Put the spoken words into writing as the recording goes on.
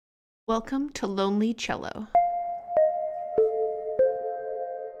Welcome to Lonely Cello.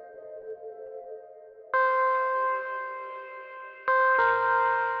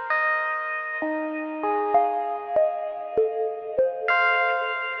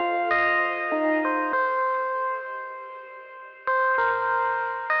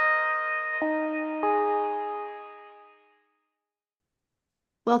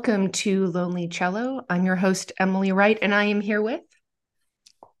 Welcome to Lonely Cello. I'm your host, Emily Wright, and I am here with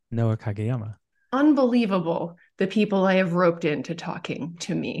Noah Kageyama. unbelievable the people I have roped into talking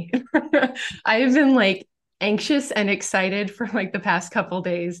to me. I have been anxious and excited for the past couple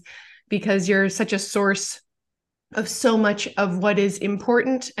days because you're such a source of so much of what is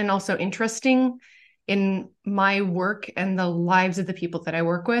important and also interesting in my work and the lives of the people that I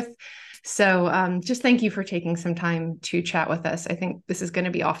work with. So just thank you for taking some time to chat with us. I think this is going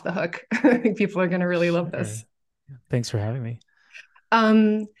to be off the hook. I think people are going to really love Sure. this. Thanks for having me.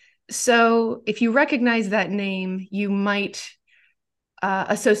 Um, so if you recognize that name, you might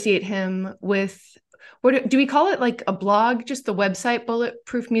associate him with what do we call it? Like a blog, just the website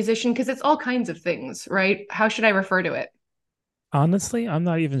Bulletproof Musician? Because it's all kinds of things, right? How should I refer to it? Honestly, I'm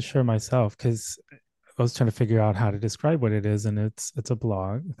not even sure myself because I was trying to figure out how to describe what it is, and it's a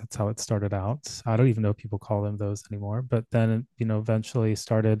blog. That's how it started out. I don't even know if people call them those anymore. But then, eventually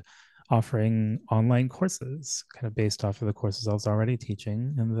started offering online courses, kind of based off of the courses I was already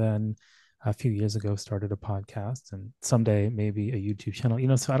teaching, and then a few years ago started a podcast, and someday maybe a YouTube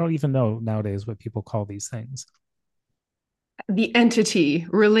channel. So I don't even know nowadays what people call these things. The entity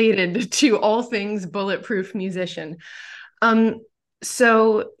related to all things Bulletproof Musician. Um,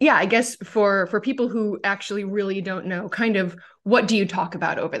 so yeah, I guess for people who actually really don't know, kind of what do you talk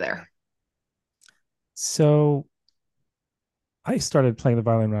about over there? So I started playing the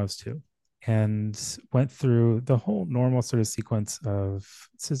violin when I was two and went through the whole normal sort of sequence of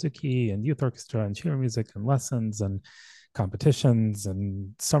Suzuki and youth orchestra and chamber music and lessons and competitions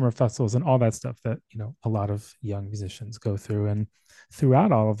and summer festivals and all that stuff that, a lot of young musicians go through. And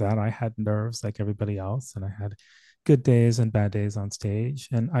throughout all of that, I had nerves like everybody else, and I had good days and bad days on stage.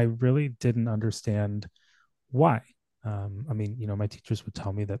 And I really didn't understand why. I mean, my teachers would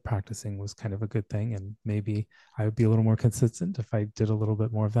tell me that practicing was kind of a good thing, and maybe I would be a little more consistent if I did a little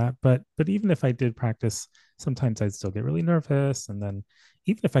bit more of that. But even if I did practice, sometimes I'd still get really nervous, and then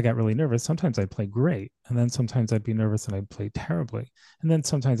even if I got really nervous, sometimes I'd play great, and then sometimes I'd be nervous and I'd play terribly, and then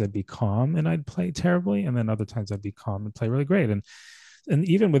sometimes I'd be calm and I'd play terribly, and then other times I'd be calm and play really great. And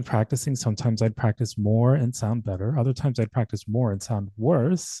even with practicing, sometimes I'd practice more and sound better. Other times I'd practice more and sound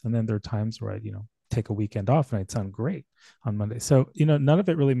worse. And then there are times where I'd, take a weekend off and I'd sound great on Monday. So, none of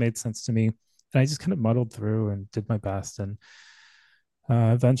it really made sense to me. And I just kind of muddled through and did my best. And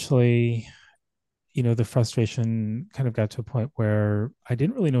eventually, the frustration kind of got to a point where I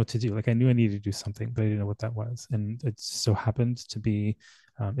didn't really know what to do. Like I knew I needed to do something, but I didn't know what that was. And it so happened to be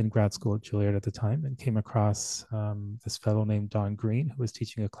in grad school at Juilliard at the time, and came across this fellow named Don Green, who was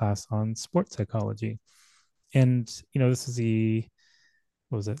teaching a class on sports psychology. And, this is the,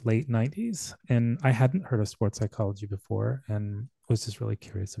 what was it, late 90s. And I hadn't heard of sports psychology before and was just really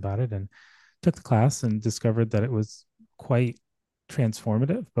curious about it, and took the class and discovered that it was quite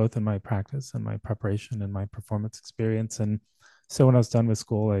transformative, both in my practice and my preparation and my performance experience. And so when I was done with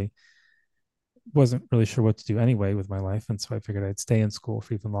school, I wasn't really sure what to do anyway with my life. And so I figured I'd stay in school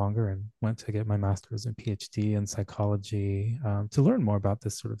for even longer, and went to get my master's and PhD in psychology to learn more about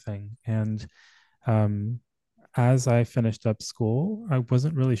this sort of thing. And um, as I finished up school, I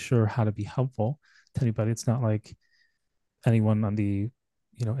wasn't really sure how to be helpful to anybody. It's not like anyone on the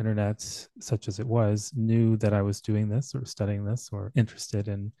internet, such as it was, knew that I was doing this or studying this or interested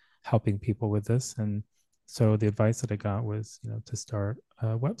in helping people with this. And so the advice that I got was, to start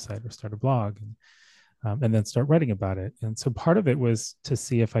a website or start a blog, and then start writing about it. And so part of it was to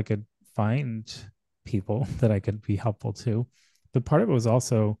see if I could find people that I could be helpful to. But part of it was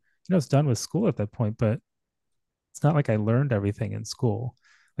also, I was done with school at that point, but it's not like I learned everything in school.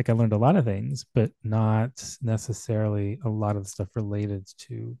 Like I learned a lot of things, but not necessarily a lot of the stuff related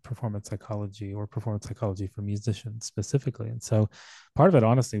to performance psychology or performance psychology for musicians specifically. And so part of it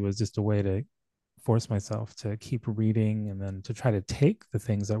honestly was just a way to force myself to keep reading, and then to try to take the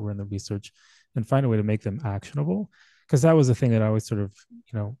things that were in the research and find a way to make them actionable. Because that was the thing that always sort of,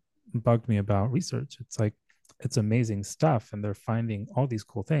 bugged me about research. It's like, it's amazing stuff and they're finding all these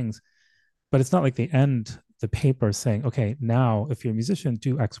cool things, but it's not like they end the paper saying, okay, now if you're a musician,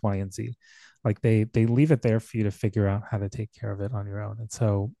 do X, Y, and Z. Like they leave it there for you to figure out how to take care of it on your own. And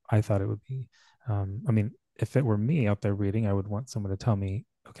so I thought it would be, I mean, if it were me out there reading, I would want someone to tell me,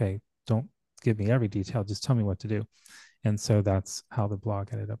 okay, don't give me every detail, just tell me what to do. And so that's how the blog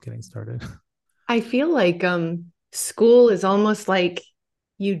ended up getting started. I feel like school is almost like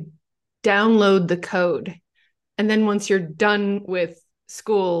you download the code, and then once you're done with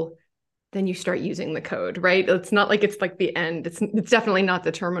school, then you start using the code, right? It's not like it's like the end. It's definitely not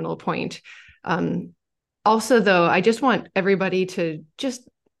the terminal point. Um, Also, though, I just want everybody to just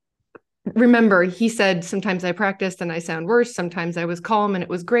remember, he said, sometimes I practiced and I sound worse. Sometimes I was calm and it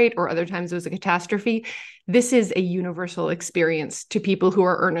was great, or other times it was a catastrophe. This is a universal experience to people who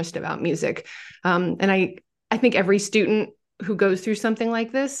are earnest about music. And I think every student who goes through something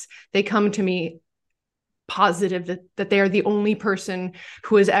like this, they come to me positive that they are the only person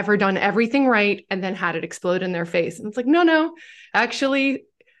who has ever done everything right and then had it explode in their face. And it's like, no, no, actually,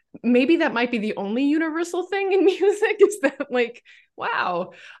 maybe that might be the only universal thing in music is that like,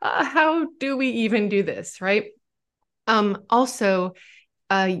 wow, how do we even do this, right? Also,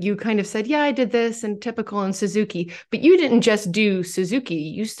 you kind of said, yeah, I did this and typical in Suzuki, but you didn't just do Suzuki,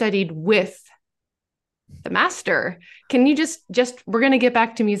 you studied with the master. Can you just we're going to get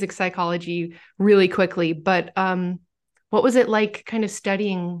back to music psychology really quickly, but what was it like kind of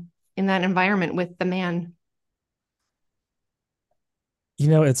studying in that environment with the man?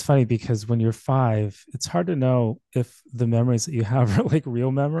 It's funny because when you're 5, it's hard to know if the memories that you have are like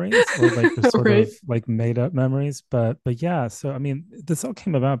real memories or like they're sort Right. of like made up memories. But yeah, so I mean, this all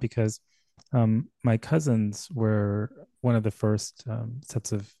came about because my cousins were one of the first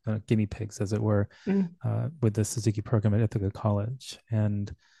sets of guinea pigs, as it were, Mm. with the Suzuki program at Ithaca College.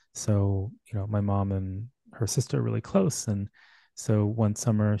 And so, my mom and her sister are really close. And so one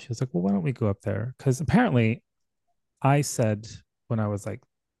summer she was like, well, why don't we go up there? Because apparently I said when I was like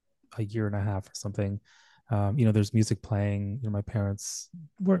a year and a half or something, there's music playing. My parents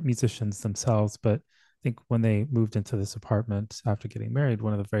weren't musicians themselves, but I think when they moved into this apartment after getting married,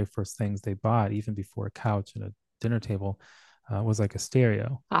 one of the very first things they bought, even before a couch and a dinner table, was like a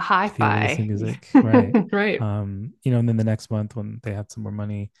stereo A to be able to listen hi-fi. to music, right? Right. And then the next month when they had some more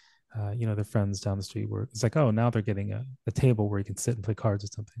money, their friends down the street were, it's like, oh, now they're getting a table where you can sit and play cards or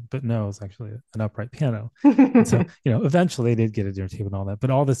something. But no, it's actually an upright piano. And so, eventually they did get a dinner table and all that. But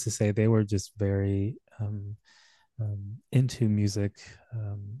all this to say, they were just very into music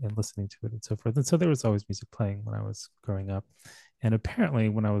and listening to it and so forth. And so there was always music playing when I was growing up. And apparently,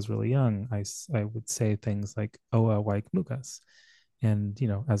 when I was really young, I would say things like "Oa Waik Mugas," and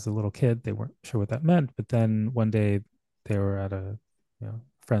as a little kid, they weren't sure what that meant. But then one day, they were at a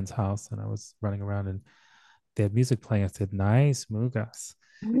friend's house, and I was running around, and they had music playing. I said, "Nice Mugas."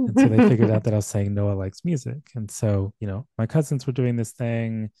 And so they figured out that I was saying Noah likes music. And so, my cousins were doing this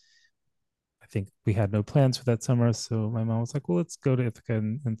thing. I think we had no plans for that summer. So my mom was like, well, let's go to Ithaca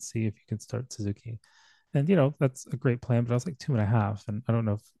and see if you can start Suzuki. And, that's a great plan. But I was like 2.5. And I don't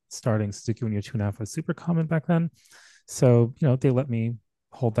know if starting Suzuki when you're 2.5 was super common back then. So, they let me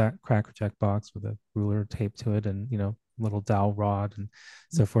hold that Cracker Jack box with a ruler taped to it and, little dowel rod and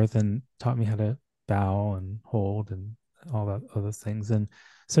so forth, and taught me how to bow and hold and all those things. And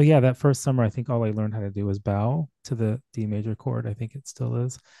so, yeah, that first summer, I think all I learned how to do was bow to the D major chord. I think it still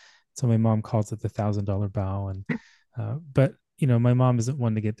is. So my mom calls it the $1,000 bow. And, but, my mom isn't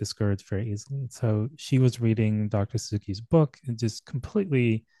one to get discouraged very easily. So she was reading Dr. Suzuki's book and just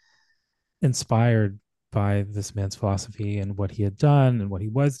completely inspired by this man's philosophy and what he had done and what he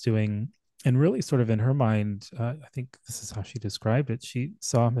was doing. And really, sort of in her mind, I think this is how she described it. She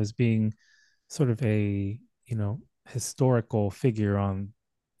saw him as being sort of a, historical figure on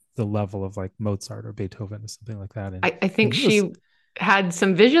the level of like Mozart or Beethoven or something like that. I And think he was, she had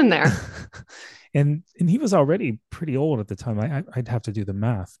some vision there. and he was already pretty old at the time. I'd have to do the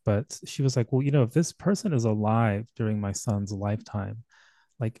math, but she was like, well, if this person is alive during my son's lifetime,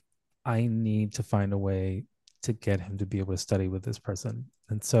 like I need to find a way to get him to be able to study with this person.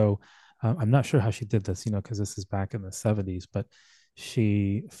 And so I'm not sure how she did this, because this is back in the 70s, but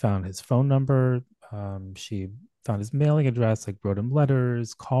she found his phone number. She found his mailing address, like wrote him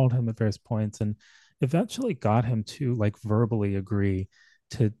letters, called him at various points, and eventually got him to like verbally agree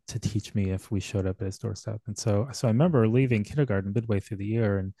to teach me if we showed up at his doorstep. And so I remember leaving kindergarten midway through the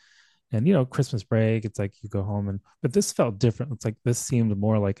year, and Christmas break, it's like you go home, but this felt different. It's like this seemed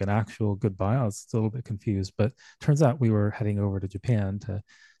more like an actual goodbye. I was a little bit confused, but turns out we were heading over to Japan to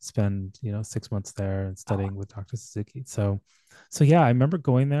spend 6 months there and studying with Dr. Suzuki. So yeah, I remember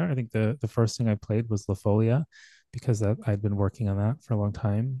going there. I think the first thing I played was La Folia, because I'd been working on that for a long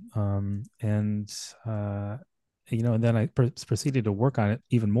time. And then I proceeded to work on it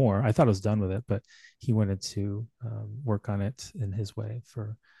even more. I thought I was done with it, but he wanted to work on it in his way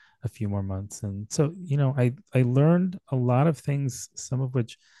for a few more months. And so, I learned a lot of things, some of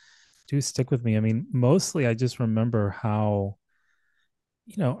which do stick with me. I mean, mostly I just remember how,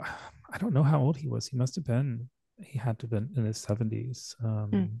 you know, I don't know how old he was. He had to have been in his 70s,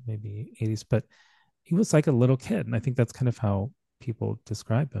 Mm. maybe 80s, but he was like a little kid. And I think that's kind of how people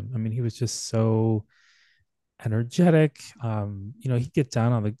describe him. I mean, he was just so energetic. He'd get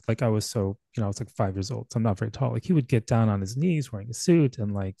down on like I was so, I was like 5 years old. So I'm not very tall. Like he would get down on his knees wearing a suit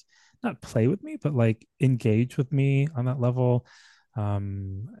and like not play with me, but like engage with me on that level.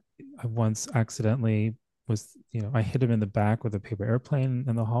 Um, I once accidentally I hit him in the back with a paper airplane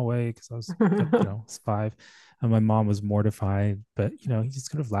in the hallway because I was 5. And my mom was mortified, but he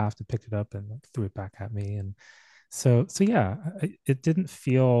just kind of laughed and picked it up and like, threw it back at me. And so yeah, it didn't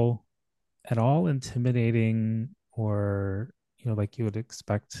feel at all intimidating or like you would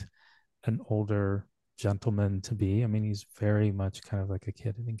expect an older gentleman to be. I mean, he's very much kind of like a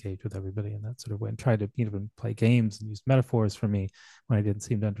kid and engaged with everybody in that sort of way and tried to even play games and use metaphors for me when I didn't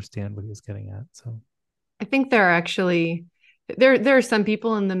seem to understand what he was getting at. So I think there are actually there are some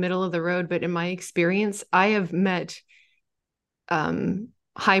people in the middle of the road, but in my experience, I have met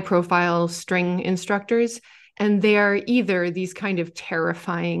high profile string instructors, and they are either these kind of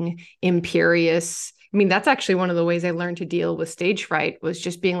terrifying, imperious. I mean, that's actually one of the ways I learned to deal with stage fright was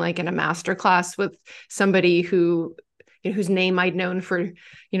just being like in a master class with somebody whose name I'd known for,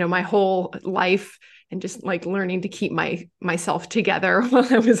 my whole life, and just like learning to keep myself together while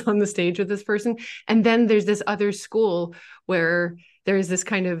I was on the stage with this person. And then there's this other school where there's this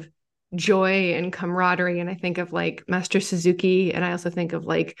kind of joy and camaraderie. And I think of like Master Suzuki, and I also think of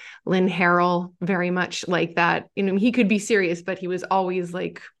like Lynn Harrell, very much like that. He could be serious, but he was always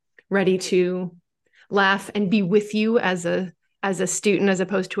like ready to laugh and be with you as a student as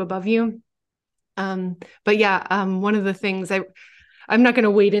opposed to above you. But yeah, one of the things I'm not going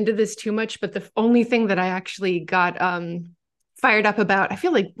to wade into this too much, but the only thing that I actually got fired up about, I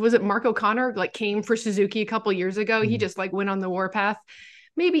feel like, was it Mark O'Connor like came for Suzuki a couple years ago? He mm. just like went on the warpath.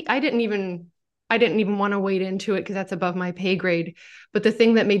 Maybe I didn't even want to wade into it because that's above my pay grade. But the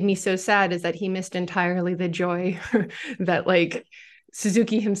thing that made me so sad is that he missed entirely the joy that like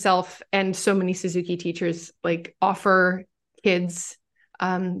Suzuki himself and so many Suzuki teachers like offer kids,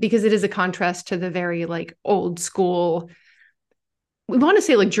 because it is a contrast to the very like old school, we want to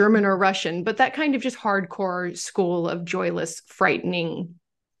say like German or Russian, but that kind of just hardcore school of joyless, frightening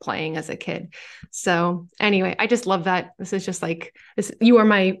playing as a kid. So anyway, I just love that. This is just like this, you are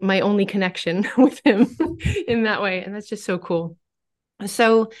my only connection with him in that way. And that's just so cool.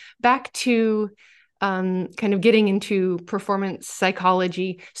 So back to kind of getting into performance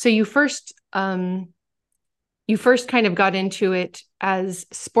psychology. So you first kind of got into it as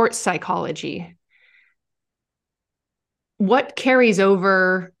sports psychology. What carries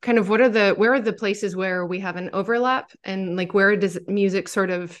over, kind of where are the places where we have an overlap, and like where does music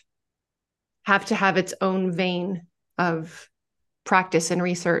sort of have to have its own vein of practice and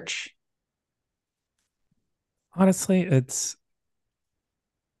research? Honestly, it's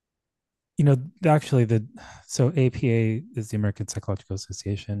actually the so APA is the American Psychological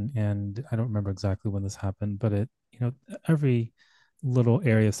Association, and I don't remember exactly when this happened, but every little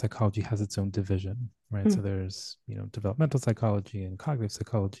area of psychology has its own division, right? So Mm. there's developmental psychology and cognitive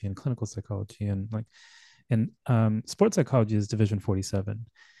psychology and clinical psychology and sports psychology is division 47,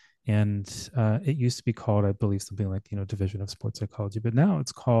 and it used to be called, I believe, something like division of sports psychology, but now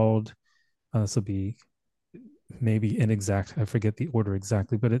it's called this will be maybe inexact. I forget the order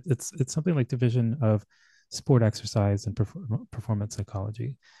exactly, but it's something like division of sport exercise and performance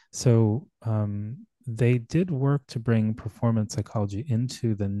psychology. So they did work to bring performance psychology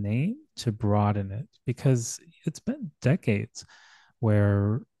into the name to broaden it because it's been decades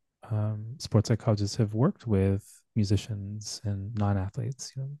where sports psychologists have worked with musicians and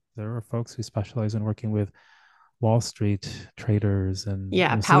non-athletes. There are folks who specialize in working with Wall Street traders, and Yeah,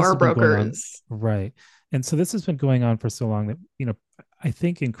 so this power has been going on, brokers. right? And so this has been going on for so long that I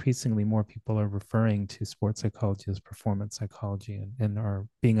think increasingly more people are referring to sports psychology as performance psychology and are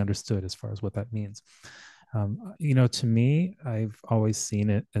being understood as far as what that means. To me, I've always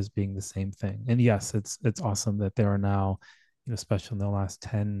seen it as being the same thing. And yes, it's awesome that there are now, especially in the last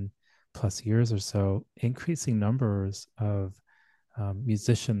 10 plus years or so, increasing numbers of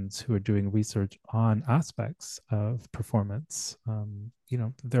musicians who are doing research on aspects of performance.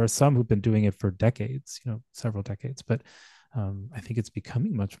 There are some who've been doing it for decades, several decades, but I think it's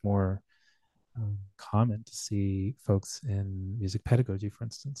becoming much more common to see folks in music pedagogy, for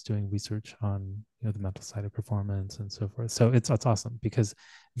instance, doing research on the mental side of performance and so forth. So it's awesome because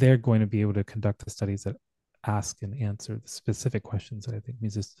they're going to be able to conduct the studies that ask and answer the specific questions that I think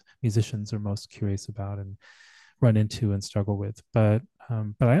musicians are most curious about and run into and struggle with. But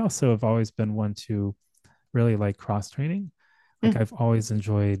I also have always been one to really like cross training. Like Mm. I've always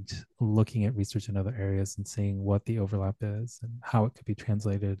enjoyed looking at research in other areas and seeing what the overlap is and how it could be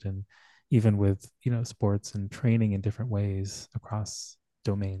translated, and even with sports and training in different ways across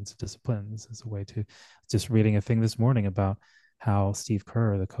domains, disciplines, as a way to just reading a thing this morning about how Steve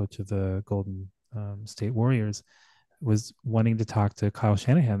Kerr, the coach of the Golden State Warriors, was wanting to talk to Kyle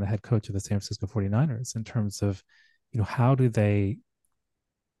Shanahan, the head coach of the San Francisco 49ers, in terms of, how do they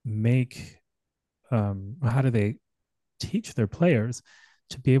make, how do they teach their players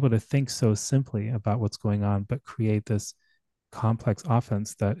to be able to think so simply about what's going on, but create this complex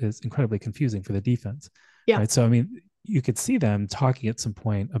offense that is incredibly confusing for the defense, Yeah. right? So, I mean, you could see them talking at some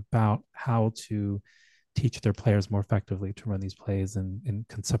point about how to teach their players more effectively to run these plays and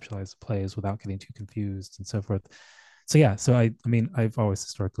conceptualize the plays without getting too confused and so forth. So yeah, so I mean, I've always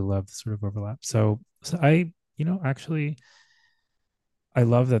historically loved the sort of overlap. So I, actually, I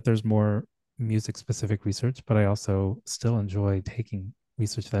love that there's more music specific research, but I also still enjoy taking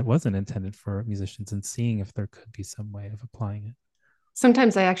research that wasn't intended for musicians and seeing if there could be some way of applying it.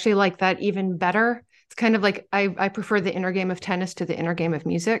 Sometimes I actually like that even better. It's kind of like I prefer the inner game of tennis to the inner game of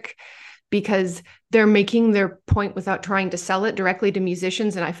music, because they're making their point without trying to sell it directly to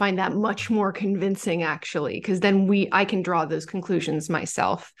musicians. And I find that much more convincing, actually, because then I can draw those conclusions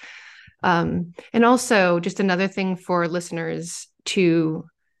myself. And also, just another thing for listeners to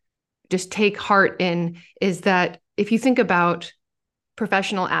just take heart in is that if you think about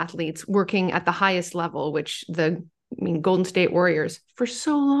professional athletes working at the highest level, which Golden State Warriors, for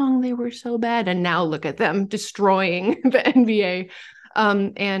so long they were so bad, and now look at them destroying the NBA.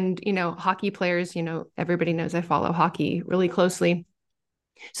 And hockey players, everybody knows I follow hockey really closely.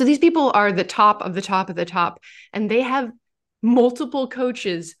 So these people are the top of the top of the top, and they have multiple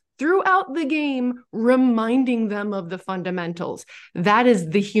coaches throughout the game reminding them of the fundamentals. That is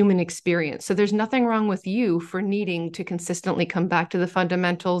the human experience. So there's nothing wrong with you for needing to consistently come back to the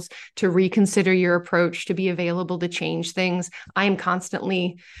fundamentals, to reconsider your approach, to be available to change things. I'm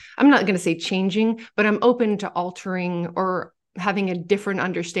constantly, I'm not going to say changing, but I'm open to altering or having a different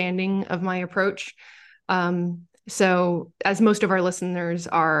understanding of my approach. So, as most of our listeners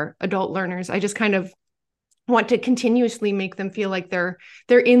are adult learners, I just kind of want to continuously make them feel like they're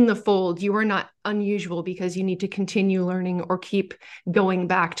in the fold. You are not unusual because you need to continue learning or keep going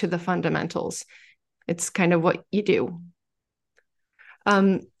back to the fundamentals. It's kind of what you do.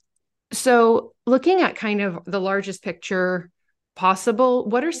 Um, so, looking at kind of the largest picture possible,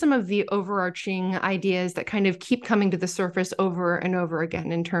 what are some of the overarching ideas that kind of keep coming to the surface over and over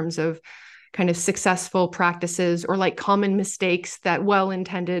again in terms of kind of successful practices or like common mistakes that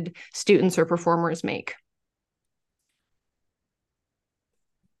well-intended students or performers make?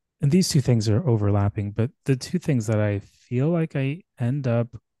 And these two things are overlapping, but the two things that I feel like I end up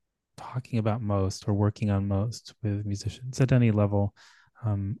talking about most or working on most with musicians at any level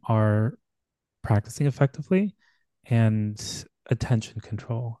are practicing effectively and attention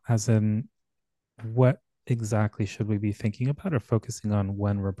control, as in what exactly should we be thinking about or focusing on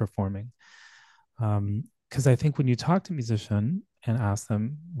when we're performing. Because I think when you talk to a musician and ask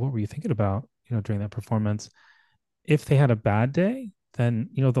them, what were you thinking about, during that performance, if they had a bad day, then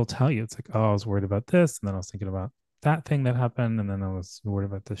they'll tell you. It's like, oh, I was worried about this, and then I was thinking about that thing that happened, and then I was worried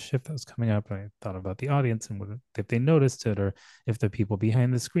about the shift that was coming up, and I thought about the audience and what, if they noticed it, or if the people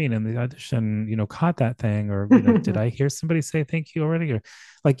behind the screen in the audition caught that thing, or did I hear somebody say thank you already, or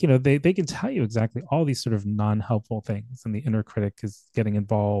like they can tell you exactly all these sort of non-helpful things, and the inner critic is getting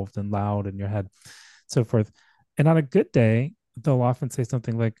involved and loud in your head, so forth. And on a good day, they'll often say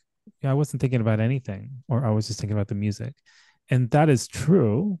something like, yeah, I wasn't thinking about anything, or I was just thinking about the music. And that is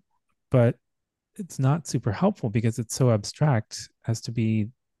true, but it's not super helpful because it's so abstract as to be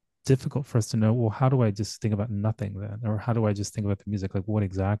difficult for us to know, well, how do I just think about nothing then? Or how do I just think about the music? Like what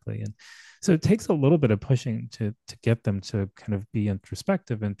exactly? And so it takes a little bit of pushing to get them to kind of be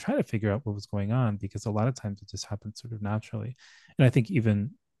introspective and try to figure out what was going on, because a lot of times it just happens sort of naturally. And I think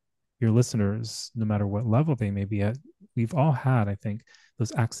even your listeners, no matter what level they may be at, we've all had, I think,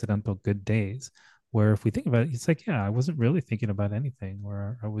 those accidental good days where if we think about it, it's like, yeah, I wasn't really thinking about anything,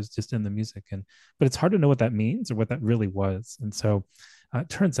 or I was just in the music. But it's hard to know what that means or what that really was. And so it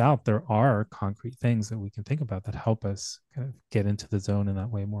turns out there are concrete things that we can think about that help us kind of get into the zone in that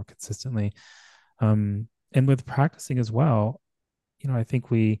way more consistently. And with practicing as well, I think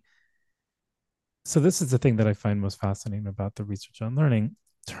so this is the thing that I find most fascinating about the research on learning.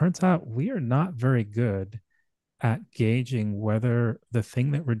 Turns out we are not very good at gauging whether the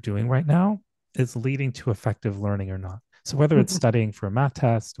thing that we're doing right now is leading to effective learning or not. So whether it's studying for a math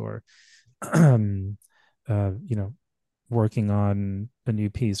test or working on a new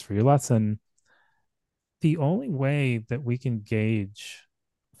piece for your lesson, the only way that we can gauge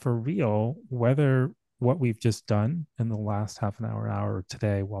for real whether what we've just done in the last half an hour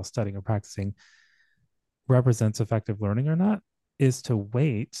today while studying or practicing represents effective learning or not is to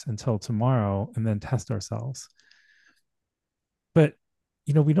wait until tomorrow and then test ourselves. But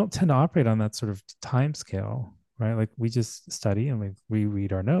we don't tend to operate on that sort of time scale, right? Like we just study and we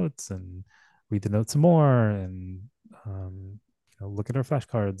read our notes and read the notes some more and look at our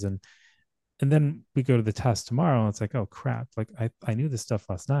flashcards and then we go to the test tomorrow and it's like, oh crap, like I knew this stuff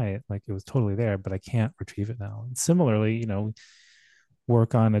last night, like it was totally there, but I can't retrieve it now. And similarly,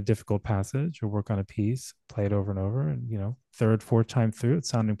 work on a difficult passage or work on a piece, play it over and over, and third, fourth time through, it's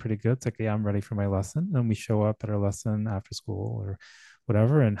sounding pretty good. It's like, yeah, I'm ready for my lesson. And we show up at our lesson after school or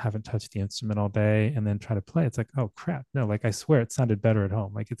whatever and haven't touched the instrument all day and then try to play. It's like, oh crap, no, like I swear it sounded better at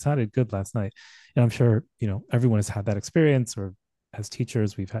home. Like it sounded good last night. And I'm sure, everyone has had that experience, or as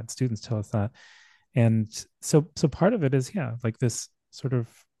teachers, we've had students tell us that. And so part of it is, yeah, like this sort of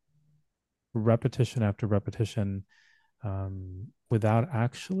repetition after repetition, without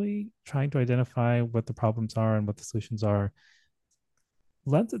actually trying to identify what the problems are and what the solutions are,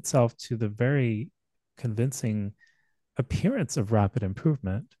 lends itself to the very convincing appearance of rapid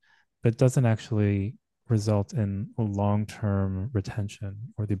improvement, but doesn't actually result in long-term retention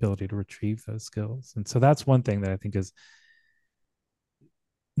or the ability to retrieve those skills. And so that's one thing that I think is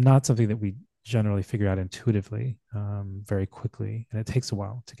not something that we generally figure out intuitively, very quickly. And it takes a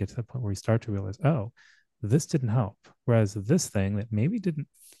while to get to the point where we start to realize, oh, this didn't help. Whereas this thing that maybe didn't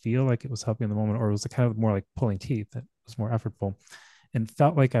feel like it was helping in the moment, or it was kind of more like pulling teeth, that was more effortful and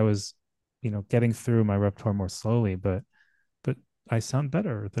felt like I was, getting through my repertoire more slowly, but I sound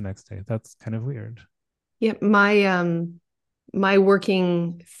better the next day. That's kind of weird. Yeah, my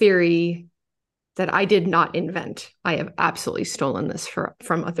working theory that I did not invent. I have absolutely stolen this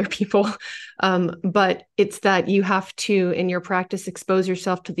from other people. But it's that you have to, in your practice, expose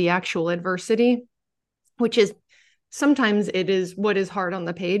yourself to the actual adversity, which is sometimes it is what is hard on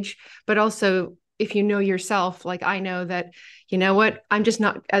the page, but also if you know yourself, like I know that, you know what, I'm just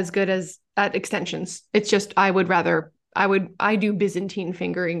not as good as at extensions. It's just I do Byzantine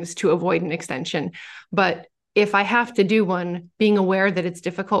fingerings to avoid an extension. But if I have to do one, being aware that it's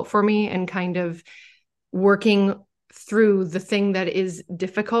difficult for me and kind of working through the thing that is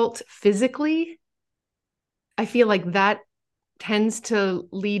difficult physically, I feel like that tends to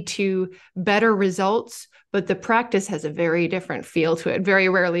lead to better results, but the practice has a very different feel to it. Very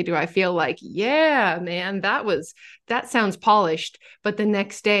rarely do I feel like, yeah, man, that sounds polished, but the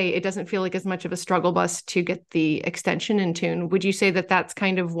next day it doesn't feel like as much of a struggle bus to get the extension in tune. Would you say that that's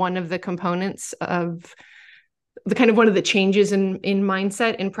kind of one of the components of the kind of one of the changes in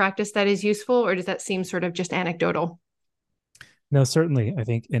mindset in practice that is useful, or does that seem sort of just anecdotal? No, certainly. I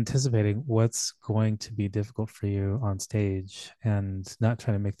think anticipating what's going to be difficult for you on stage and not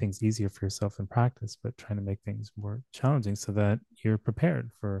trying to make things easier for yourself in practice, but trying to make things more challenging so that you're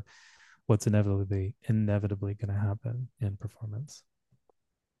prepared for what's inevitably going to happen in performance.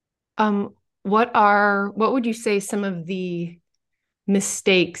 Um, what would you say some of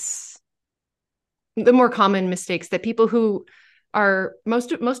mistakes, the more common mistakes that people who are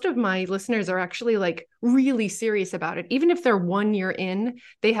most of my listeners are actually like really serious about it. Even if they're 1 year in,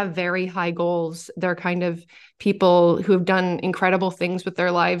 they have very high goals. They're kind of people who have done incredible things with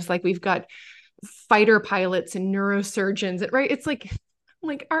their lives. Like we've got fighter pilots and neurosurgeons, right? It's like,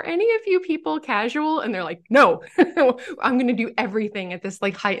 are any of you people casual? And they're like, no, I'm going to do everything at this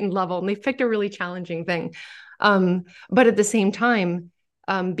like heightened level. And they've picked a really challenging thing. But at the same time,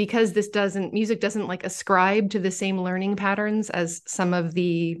 because music doesn't like ascribe to the same learning patterns as some of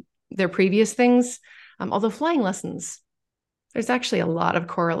their previous things. Although flying lessons, there's actually a lot of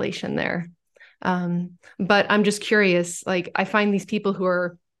correlation there. But I'm just curious, like I find these people who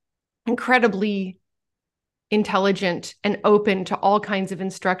are incredibly intelligent and open to all kinds of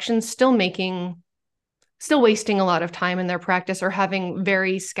instructions still wasting a lot of time in their practice or having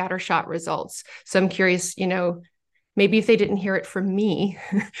very scattershot results. So I'm curious, maybe if they didn't hear it from me,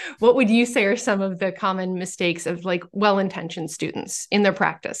 what would you say are some of the common mistakes of like well-intentioned students in their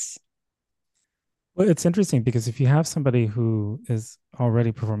practice? Well, it's interesting because if you have somebody who is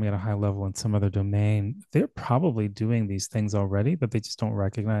already performing at a high level in some other domain, they're probably doing these things already, but they just don't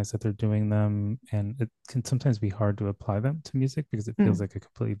recognize that they're doing them. And it can sometimes be hard to apply them to music because it feels Mm. like a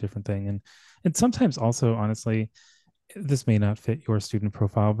completely different thing. And sometimes also, honestly, this may not fit your student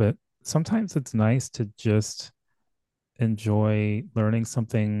profile, but sometimes it's nice to just enjoy learning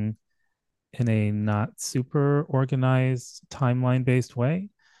something in a not super organized timeline based way.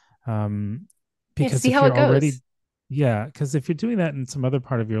 Um, Yeah, because see if how it you're already, goes. yeah, because if you're doing that in some other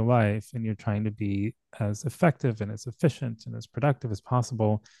part of your life and you're trying to be as effective and as efficient and as productive as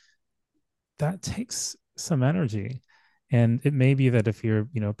possible, that takes some energy. And it may be that if you're,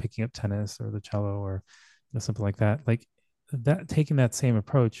 picking up tennis or the cello or something like that, like that taking that same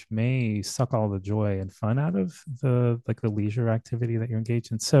approach may suck all the joy and fun out of the leisure activity that you're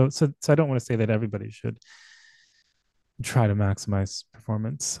engaged in. So I don't want to say that everybody should try to maximize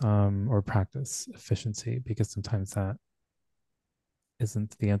performance or practice efficiency, because sometimes that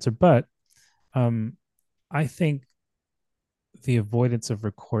isn't the answer. But um, I think the avoidance of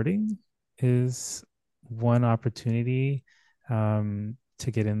recording is one opportunity to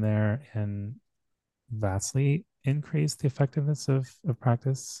get in there and vastly increase the effectiveness of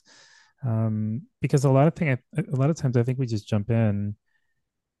practice. Because a lot of times I think we just jump in,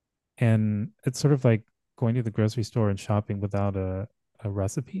 and it's sort of like going to the grocery store and shopping without a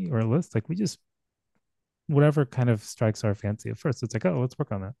recipe or a list. Like we just, whatever kind of strikes our fancy at first, it's like, oh, let's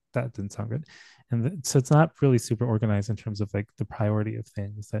work on that. That didn't sound good. So it's not really super organized in terms of like the priority of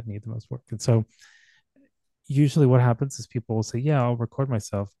things that need the most work. And so usually what happens is people will say, yeah, I'll record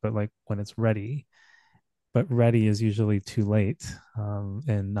myself, but like when it's ready, but ready is usually too late,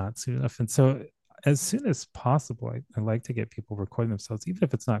 and not soon enough. And so as soon as possible, I like to get people recording themselves, even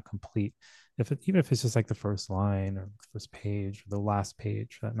if it's not complete. Even if it's just like the first line or the first page or the last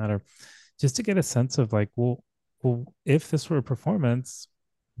page for that matter, just to get a sense of like, well, if this were a performance,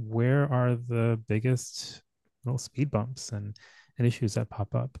 where are the biggest little speed bumps and issues that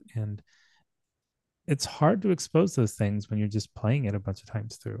pop up? And it's hard to expose those things when you're just playing it a bunch of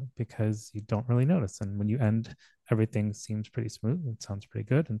times through, because you don't really notice. And when you end, everything seems pretty smooth. It sounds pretty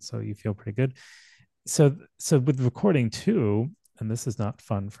good. And so you feel pretty good. So with recording too, and this is not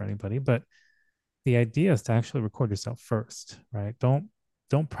fun for anybody, but the idea is to actually record yourself first, right? Don't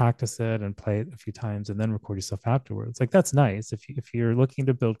practice it and play it a few times and then record yourself afterwards. Like that's nice. If you're looking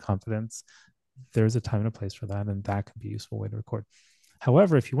to build confidence, there's a time and a place for that, and that can be a useful way to record.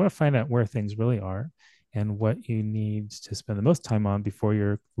 However, if you want to find out where things really are and what you need to spend the most time on before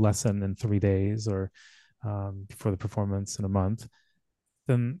your lesson in 3 days, or before the performance in a month,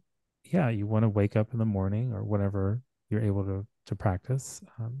 then yeah, you want to wake up in the morning or whenever you're able to practice.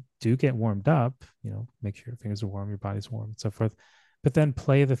 Do get warmed up, make sure your fingers are warm, your body's warm, and so forth. But then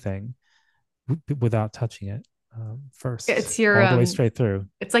play the thing without touching it, first, It's your all the way straight through.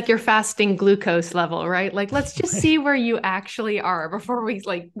 it's like your fasting glucose level, right? Like let's just Right. see where you actually are before we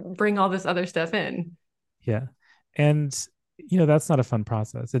like bring all this other stuff in. Yeah. And that's not a fun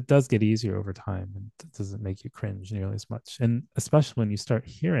process. It does get easier over time, and it doesn't make you cringe nearly as much. And especially when you start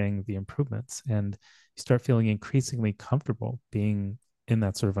hearing the improvements and you start feeling increasingly comfortable being in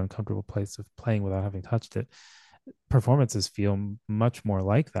that sort of uncomfortable place of playing without having touched it, performances feel much more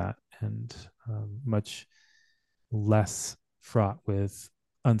like that, and much less fraught with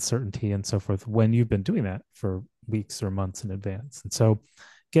uncertainty and so forth when you've been doing that for weeks or months in advance. And so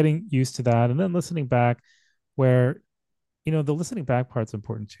getting used to that, and then listening back, where the listening back part's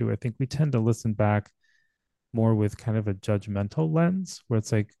important too. I think we tend to listen back more with kind of a judgmental lens, where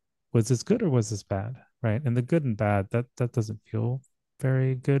it's like, was this good or was this bad, right? And the good and bad, that doesn't feel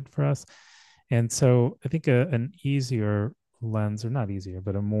very good for us. And so I think an easier lens, or not easier,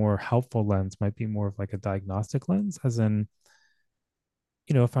 but a more helpful lens might be more of like a diagnostic lens, as in,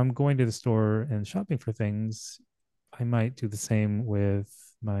 if I'm going to the store and shopping for things, I might do the same with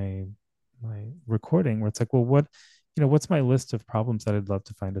my recording, where it's like, well, what's my list of problems that I'd love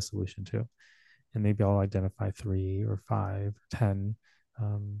to find a solution to? And maybe I'll identify 3 or 5 or 10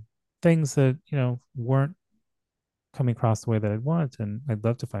 um, things that weren't coming across the way that I'd want, and I'd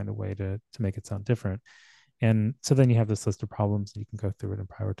love to find a way to make it sound different. And so then you have this list of problems, and you can go through it and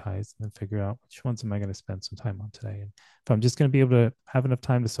prioritize and then figure out which ones am I going to spend some time on today. And if I'm just going to be able to have enough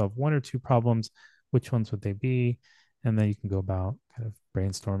time to solve 1 or 2 problems, which ones would they be? And then you can go about kind of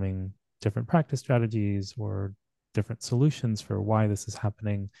brainstorming different practice strategies or different solutions for why this is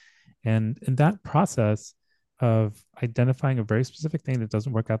happening. And in that process of identifying a very specific thing that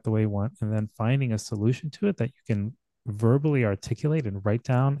doesn't work out the way you want, and then finding a solution to it that you can verbally articulate and write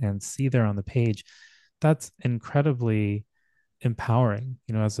down and see there on the page, that's incredibly empowering,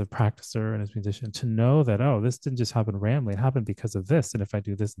 as a practicer and as a musician, to know that, oh, this didn't just happen randomly. It happened because of this. And if I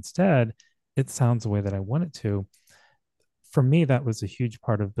do this instead, it sounds the way that I want it to. For me, that was a huge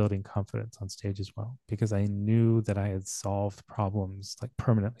part of building confidence on stage as well, because I knew that I had solved problems like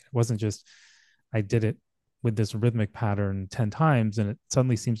permanently. It wasn't just I did it with this rhythmic pattern 10 times and it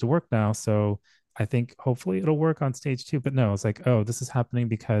suddenly seems to work now. So I think hopefully it'll work on stage too. But no, it's like, oh, this is happening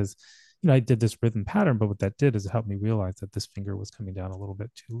because I did this rhythm pattern, but what that did is it helped me realize that this finger was coming down a little bit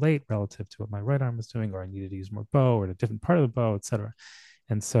too late relative to what my right arm was doing, or I needed to use more bow or a different part of the bow, etc.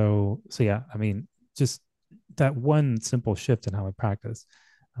 And so yeah, I mean, just that one simple shift in how I practice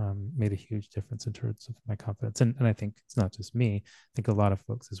made a huge difference in terms of my confidence. And I think it's not just me. I think a lot of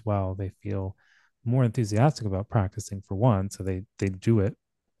folks as well, they feel more enthusiastic about practicing for one. So they do it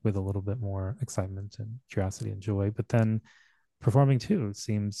with a little bit more excitement and curiosity and joy. But then performing too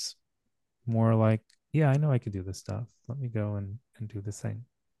seems more like, yeah, I know I could do this stuff. Let me go and do this thing.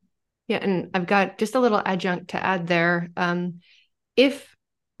 Yeah, and I've got just a little adjunct to add there. If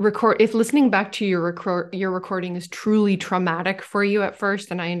if listening back to your recording is truly traumatic for you at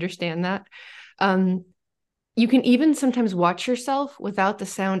first, and I understand that, um, you can even sometimes watch yourself without the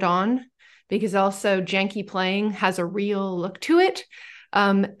sound on, because also janky playing has a real look to it.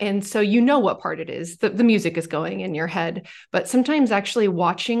 And so you know what part it is. The music is going in your head, but sometimes actually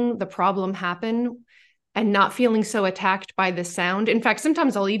watching the problem happen and not feeling so attacked by the sound. In fact,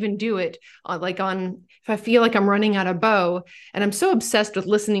 sometimes I'll even do it if I feel like I'm running out of bow and I'm so obsessed with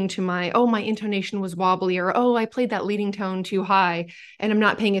listening to my intonation was wobbly, or, oh, I played that leading tone too high, and I'm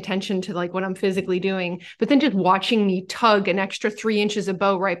not paying attention to like what I'm physically doing. But then just watching me tug an extra 3 inches of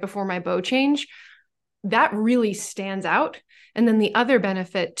bow right before my bow change, that really stands out. And then the other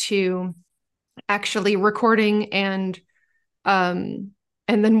benefit to actually recording um,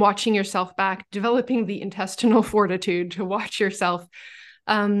 and then watching yourself back, developing the intestinal fortitude to watch yourself.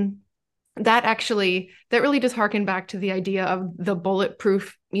 Um, that really does harken back to the idea of the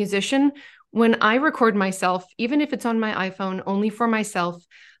bulletproof musician. When I record myself, even if it's on my iPhone only for myself,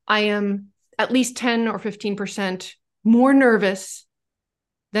 I am at least 10 or 15% more nervous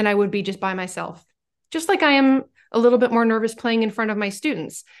than I would be just by myself. Just like I am a little bit more nervous playing in front of my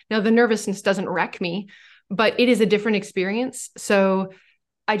students. Now, the nervousness doesn't wreck me, but it is a different experience. So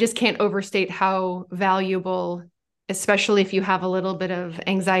I just can't overstate how valuable, especially if you have a little bit of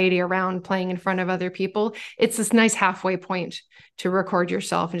anxiety around playing in front of other people. It's this nice halfway point to record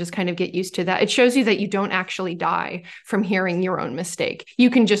yourself and just kind of get used to that. It shows you that you don't actually die from hearing your own mistake. You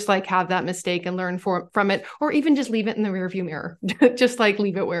can just like have that mistake and learn from it, or even just leave it in the rearview mirror. Just like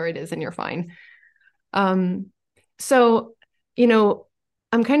leave it where it is and you're fine. Um, so, you know,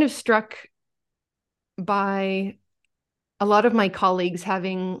 I'm kind of struck by a lot of my colleagues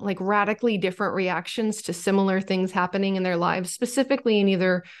having like radically different reactions to similar things happening in their lives, specifically in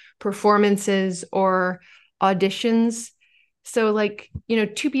either performances or auditions. So, like,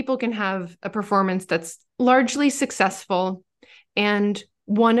 two people can have a performance that's largely successful, and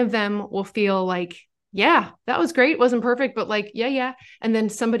one of them will feel like, yeah, that was great. Wasn't perfect, but like, yeah, yeah. And then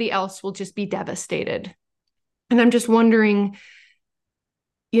somebody else will just be devastated. And I'm just wondering,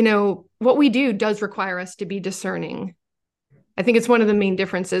 what we do does require us to be discerning. I think it's one of the main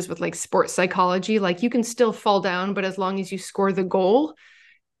differences with like sports psychology. Like you can still fall down, but as long as you score the goal,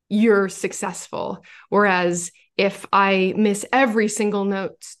 you're successful. Whereas if I miss every single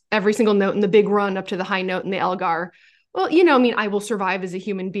note in the big run up to the high note in the Elgar, well, I mean, I will survive as a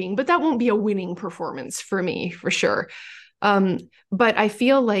human being, but that won't be a winning performance for me, for sure. Um, but I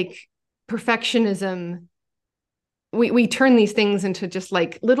feel like perfectionism, we turn these things into just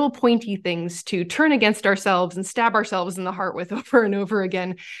like little pointy things to turn against ourselves and stab ourselves in the heart with over and over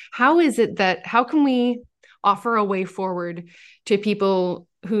again. How can we offer a way forward to people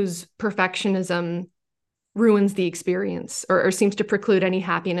whose perfectionism ruins the experience, or seems to preclude any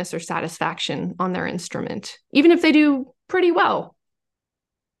happiness or satisfaction on their instrument, even if they do pretty well?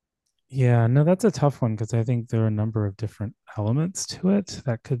 Yeah, no, that's a tough one because I think there are a number of different elements to it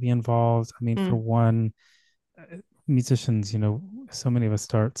that could be involved. I mean, for Mm. one, musicians, so many of us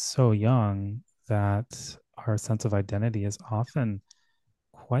start so young that our sense of identity is often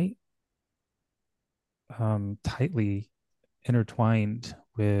quite tightly intertwined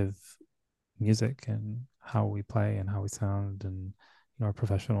with music and how we play and how we sound and our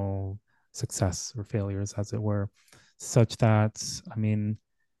professional success or failures, as it were, such that I mean,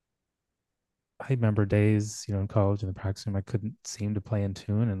 I remember days, in college in the practice room, I couldn't seem to play in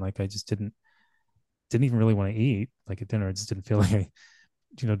tune, and like I just didn't even really want to eat like at dinner. I just didn't feel like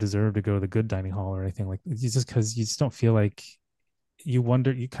I deserve to go to the good dining hall or anything. Like it's just because you just don't feel like, you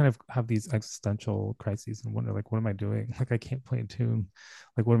kind of have these existential crises and wonder, like, what am I doing? Like I can't play in tune.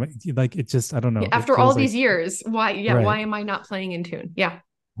 Like what am I, like, it just, I don't know, it After all feels like, these years, why right, am I not playing in tune? Yeah.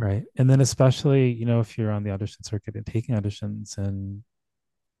 right. And then especially, if you're on the audition circuit and taking auditions and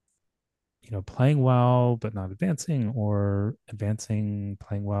playing well but not advancing, or advancing,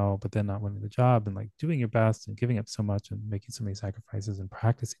 playing well but then not winning the job, and like doing your best and giving up so much and making so many sacrifices and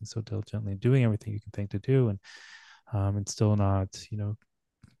practicing so diligently and doing everything you can think to do, and still not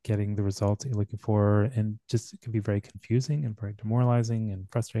getting the results that you're looking for, and just it can be very confusing and very demoralizing and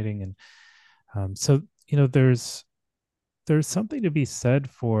frustrating. And so there's something to be said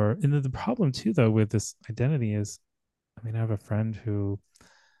for, and the problem too though with this identity is, I mean, I have a friend who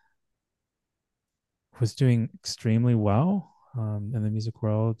was doing extremely well in the music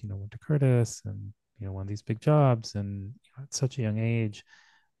world, went to Curtis and, won these big jobs and at such a young age.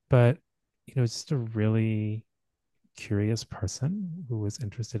 But, just a really curious person who was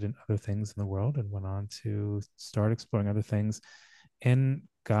interested in other things in the world and went on to start exploring other things and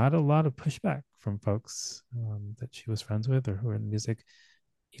got a lot of pushback from folks that she was friends with or who are in music,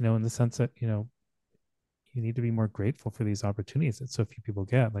 in the sense that, you need to be more grateful for these opportunities that so few people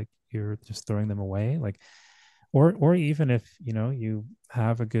get. Like you're just throwing them away. Like, or even if you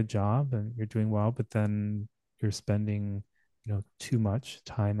have a good job and you're doing well, but then you're spending too much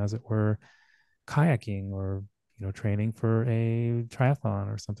time, as it were, kayaking or training for a triathlon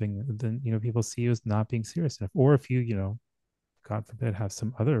or something, then people see you as not being serious enough. Or if you God forbid have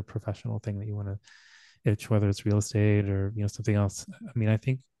some other professional thing that you want to itch, whether it's real estate or something else. I mean, I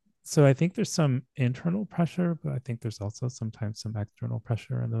think there's some internal pressure, but I think there's also sometimes some external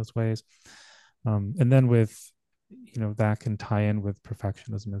pressure in those ways. And then with that can tie in with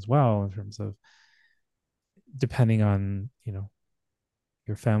perfectionism as well, in terms of depending on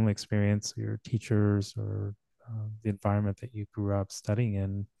your family experience, your teachers, or the environment that you grew up studying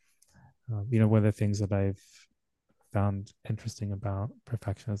in. One of the things that I've found interesting about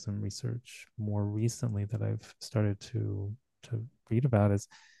perfectionism research more recently that I've started to read about is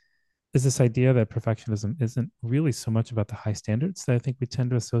this idea that perfectionism isn't really so much about the high standards that I think we tend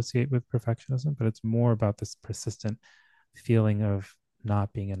to associate with perfectionism, but it's more about this persistent feeling of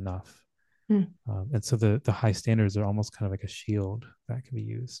not being enough. Hmm. And so the high standards are almost kind of like a shield that can be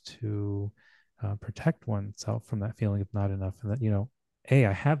used to protect oneself from that feeling of not enough. And that,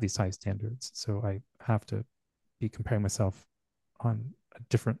 I have these high standards, so I have to be comparing myself on a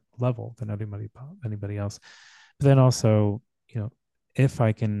different level than anybody else. But then also, if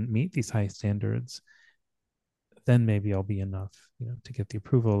I can meet these high standards, then maybe I'll be enough, to get the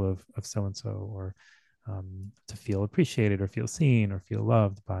approval of so and so, or to feel appreciated or feel seen or feel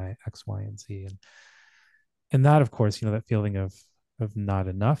loved by X, Y, and Z. And that, of course, that feeling of not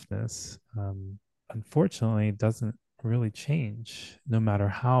enoughness, unfortunately, doesn't really change no matter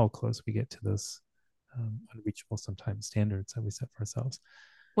how close we get to those unreachable sometimes standards that we set for ourselves.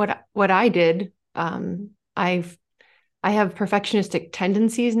 What I did, I have perfectionistic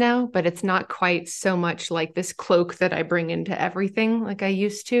tendencies now, but it's not quite so much like this cloak that I bring into everything like I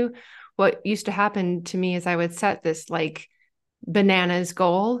used to. What used to happen to me is I would set this like bananas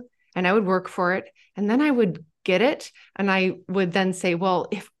goal and I would work for it and then I would get it and I would then say, well,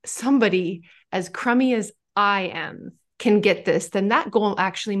 if somebody as crummy as I am can get this, then that goal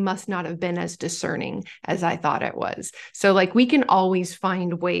actually must not have been as discerning as I thought it was. So like we can always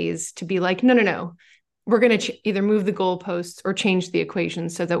find ways to be like, no, no, no, we're going to either move the goalposts or change the equation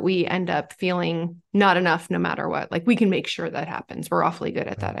so that we end up feeling not enough no matter what. Like we can make sure that happens. We're awfully good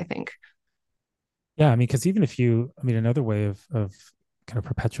at Right. that, I think. Yeah, I mean, because even if I mean, another way of kind of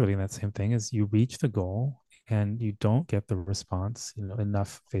perpetuating that same thing is you reach the goal and you don't get the response,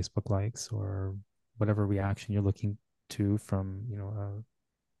 enough Facebook likes or whatever reaction you're looking to from,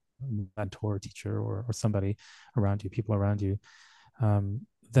 a mentor, teacher, or somebody around you, people around you. Then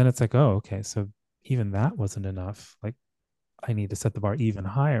it's like, oh, okay, so even that wasn't enough. Like, I need to set the bar even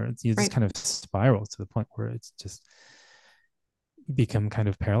higher. You just Right. kind of spiral to the point where it's just become kind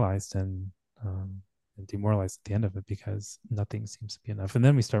of paralyzed and demoralized at the end of it because nothing seems to be enough. And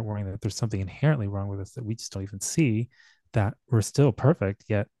then we start worrying that there's something inherently wrong with us that we just don't even see, that we're still perfect,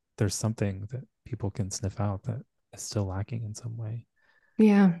 yet there's something that people can sniff out that is still lacking in some way.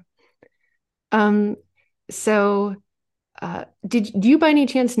 Yeah. Um, so do you by any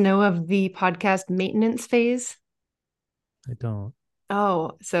chance know of the podcast maintenance phase? I don't.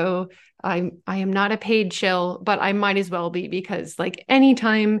 Oh, so I am not a paid shill, but I might as well be because like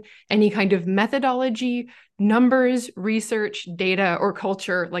anytime any kind of methodology, numbers, research, data, or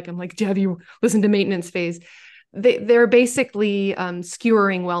culture, like I'm like, have you listened to maintenance phase? They're basically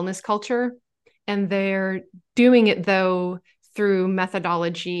skewering wellness culture, and they're doing it though through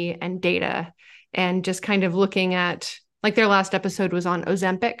methodology and data, and just kind of looking at like their last episode was on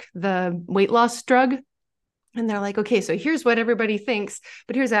Ozempic, the weight loss drug. And they're like, okay, so here's what everybody thinks,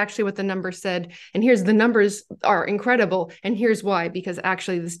 but here's actually what the numbers said. And here's the numbers are incredible. And here's why, because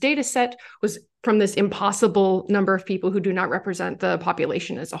actually this data set was from this impossible number of people who do not represent the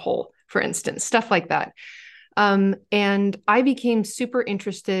population as a whole, for instance, stuff like that. And I became super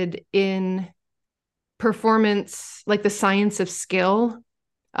interested in performance, like the science of skill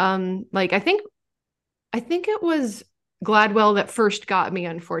Like I think it was Gladwell that first got me,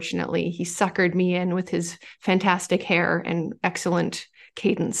 unfortunately. He suckered me in with his fantastic hair and excellent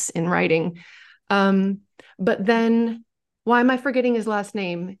cadence in writing. Um, but then, why am I forgetting his last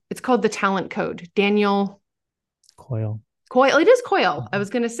name? It's called The Talent Code. Daniel Coil. Coyle. It is Coyle. I Mhm. was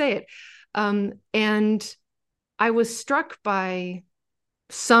going to say it. And I was struck by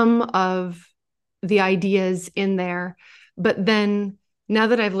some of the ideas in there. But then now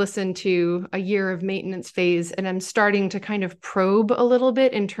that I've listened to a year of maintenance phase and I'm starting to kind of probe a little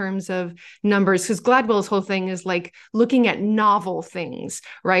bit in terms of numbers, because Gladwell's whole thing is like looking at novel things,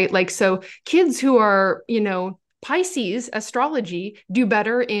 right? Like, so kids who are, Pisces astrology do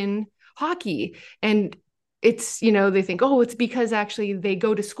better in hockey. And it's, they think, oh, it's because actually they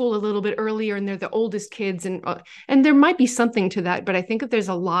go to school a little bit earlier and they're the oldest kids. And there might be something to that, but I think that there's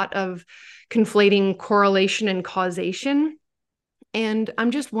a lot of conflating correlation and causation. And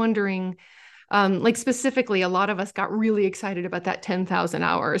I'm just wondering, like specifically, a lot of us got really excited about that 10,000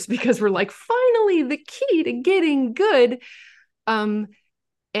 hours because we're like, finally, the key to getting good. Um,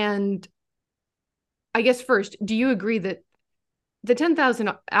 and I guess first, do you agree that the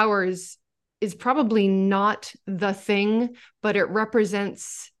 10,000 hours is probably not the thing, but it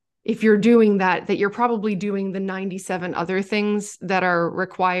represents, if you're doing that, that you're probably doing the 97 other things that are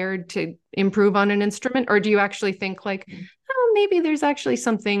required to improve on an instrument? Or do you actually think like, oh, maybe there's actually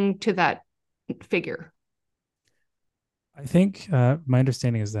something to that figure? I think my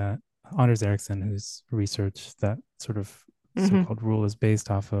understanding is that Anders Ericsson, whose research that sort of Mm-hmm. so-called rule is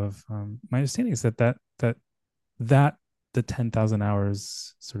based off of, my understanding is that the 10,000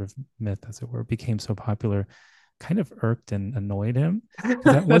 hours sort of myth, as it were, became so popular, kind of irked and annoyed him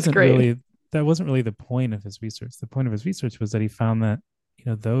because That's great. that wasn't really the point of his research. The point of his research was that he found that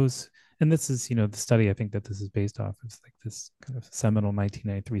those, and this is the study I think that this is based off of, like this kind of seminal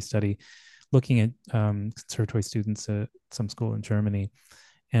 1993 study looking at conservatory students at some school in Germany,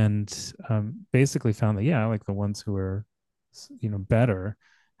 and basically found that yeah, like the ones who were better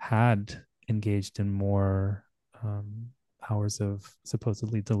had engaged in more hours of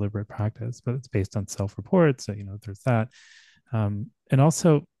supposedly deliberate practice, but it's based on self-report. So there's that, and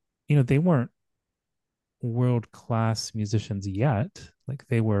also they weren't world-class musicians yet. Like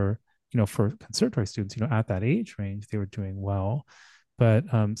they were, for conservatory students, at that age range, they were doing well. But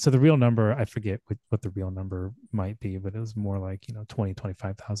so the real number, I forget what the real number might be, but it was more like 20,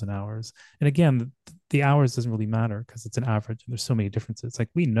 25,000 hours. And again, the hours doesn't really matter because it's an average and there's so many differences. Like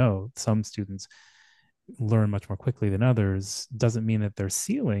we know some students learn much more quickly than others. Doesn't mean that their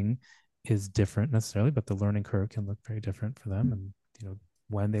ceiling is different necessarily, but the learning curve can look very different for them. And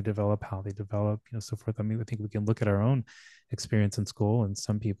when they develop, how they develop, so forth. I mean, I think we can look at our own experience in school, and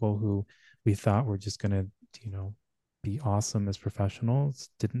some people who we thought were just going to be awesome as professionals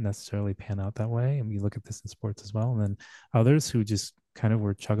didn't necessarily pan out that way. And we look at this in sports as well. And then others who just kind of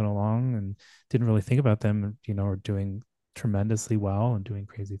were chugging along and didn't really think about them, are doing tremendously well and doing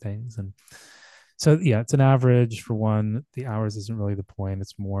crazy things. And so yeah, it's an average for one. The hours isn't really the point.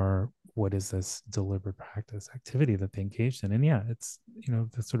 It's more, what is this deliberate practice activity that they engaged in? And yeah, it's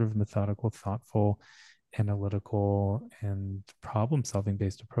the sort of methodical, thoughtful, analytical, and problem solving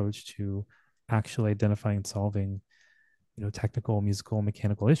based approach to actually identifying and solving technical, musical,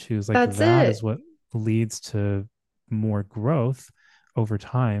 mechanical issues. Like That's that it. is what leads to more growth over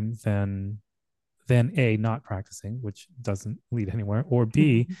time than A, not practicing, which doesn't lead anywhere, or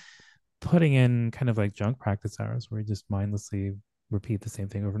B, putting in kind of like junk practice hours where you just mindlessly repeat the same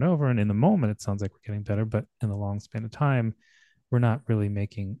thing over and over. And in the moment, it sounds like we're getting better, but in the long span of time, we're not really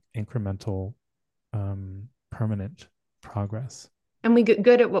making incremental, permanent progress. And we get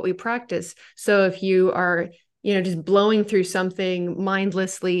good at what we practice. So if you are, just blowing through something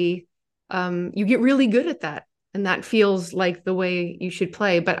mindlessly, you get really good at that. And that feels like the way you should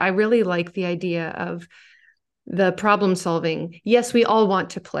play. But I really like the idea of the problem solving. Yes, we all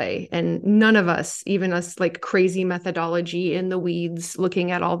want to play, and none of us, even us like crazy methodology in the weeds,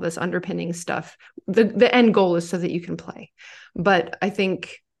 looking at all this underpinning stuff. The end goal is so that you can play. But I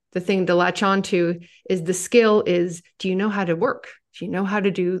think the thing to latch on to is the skill is, do you know how to work? Do you know how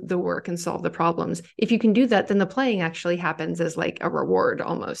to do the work and solve the problems? If you can do that, then the playing actually happens as like a reward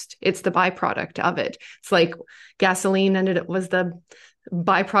almost. It's the byproduct of it. It's like gasoline ended up was the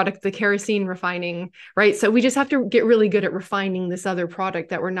byproduct, the kerosene refining, right? So we just have to get really good at refining this other product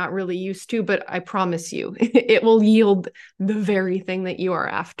that we're not really used to, but I promise you, it will yield the very thing that you are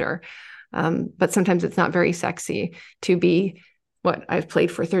after. But sometimes it's not very sexy to be what I've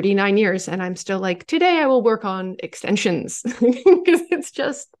played for 39 years and I'm still like, today I will work on extensions because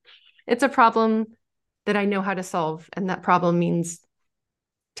it's a problem that I know how to solve. And that problem means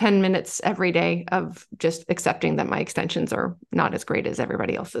 10 minutes every day of just accepting that my extensions are not as great as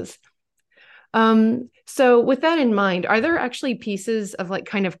everybody else's. So with that in mind, are there actually pieces of like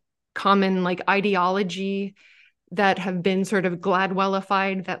kind of common like ideology that have been sort of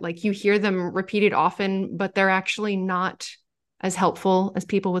Gladwellified that like you hear them repeated often, but they're actually not as helpful as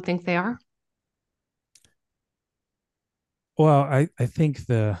people would think they are? Well, I think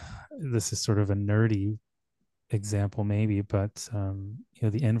this is sort of a nerdy example maybe, but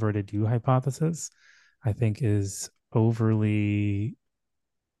the inverted U hypothesis, I think is overly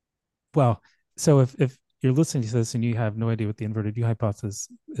well. So if you're listening to this and you have no idea what the inverted U hypothesis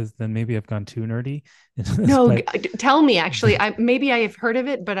is, then maybe I've gone too nerdy into this. No, But tell me actually. I maybe I have heard of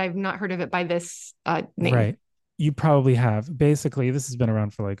it, but I've not heard of it by this name. right, you probably have. Basically, this has been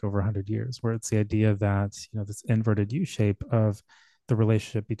around for like over 100 years, where it's the idea that this inverted U shape of the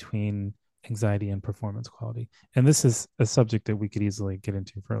relationship between anxiety and performance quality. And this is a subject that we could easily get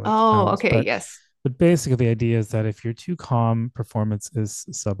into for like Oh, hours, okay, but yes. basically the idea is that if you're too calm, performance is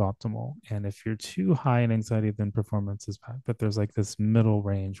suboptimal, and if you're too high in anxiety, then performance is bad. But there's like this middle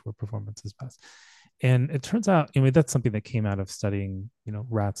range where performance is best. And it turns out, that's something that came out of studying,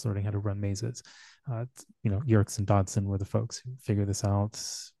 rats learning how to run mazes. Yerkes and Dodson were the folks who figured this out,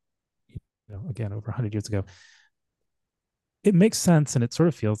 again, over 100 years ago. It makes sense and it sort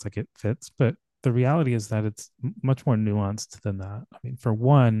of feels like it fits, but the reality is that it's much more nuanced than that. I mean, for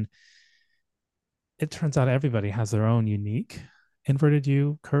one, it turns out everybody has their own unique inverted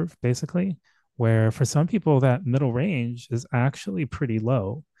U curve, basically, where for some people that middle range is actually pretty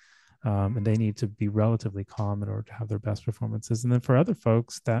low. And they need to be relatively calm in order to have their best performances. And then for other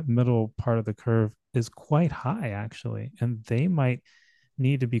folks, that middle part of the curve is quite high, actually, and they might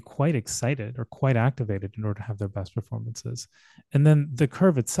need to be quite excited or quite activated in order to have their best performances. And then the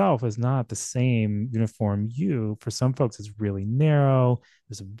curve itself is not the same uniform U. For some folks, it's really narrow.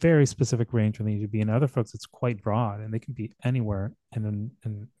 There's a very specific range where they need to be. In other folks, it's quite broad and they can be anywhere in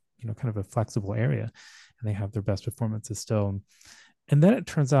kind of a flexible area, and they have their best performances still. And then it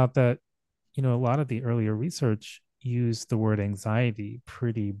turns out that, a lot of the earlier research used the word anxiety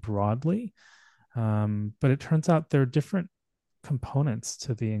pretty broadly. But it turns out there are different components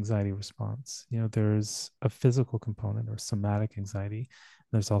to the anxiety response. There's a physical component or somatic anxiety.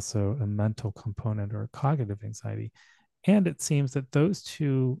 There's also a mental component or cognitive anxiety. And it seems that those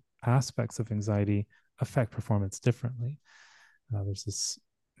two aspects of anxiety affect performance differently. There's this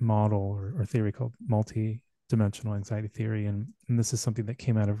model or theory called multi-dimensional anxiety theory. And this is something that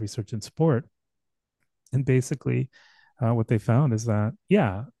came out of research in sport. And basically, what they found is that,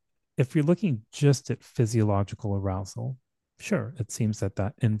 yeah, if you're looking just at physiological arousal, sure, it seems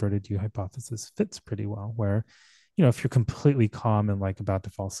that inverted U hypothesis fits pretty well. Where, if you're completely calm and like about to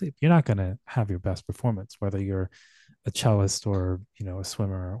fall asleep, you're not going to have your best performance, whether you're a cellist or, a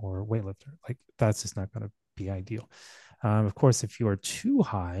swimmer or a weightlifter. Like that's just not going to be ideal. Of course, if you are too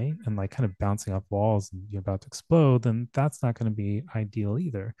high and like kind of bouncing off walls and you're about to explode, then that's not going to be ideal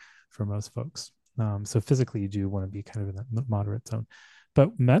either for most folks. So physically, you do want to be kind of in that moderate zone,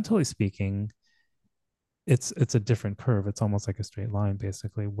 but mentally speaking, it's a different curve. It's almost like a straight line,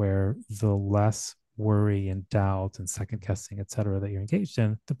 basically, where the less worry and doubt and second guessing, et cetera, that you're engaged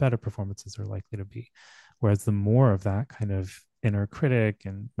in, the better performances are likely to be. Whereas the more of that kind of inner critic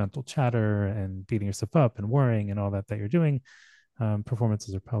and mental chatter and beating yourself up and worrying and all that you're doing,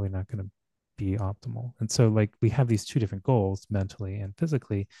 performances are probably not going to be optimal. And so, like, we have these two different goals, mentally and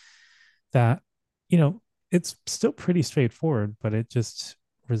physically, that, it's still pretty straightforward, but it just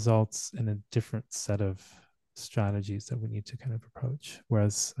results in a different set of strategies that we need to kind of approach.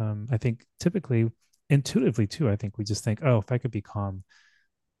 Whereas I think typically, intuitively too, I think we just think, oh, if I could be calm,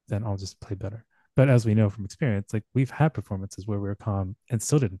 then I'll just play better. But as we know from experience, like we've had performances where we were calm and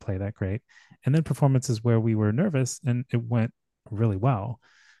still didn't play that great. And then performances where we were nervous and it went really well.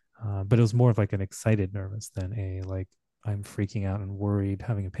 But it was more of like an excited nervous than a like, I'm freaking out and worried,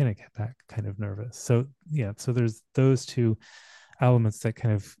 having a panic attack kind of nervous. So yeah, so there's those two elements that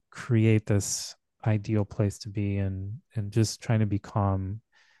kind of create this ideal place to be in, and just trying to be calm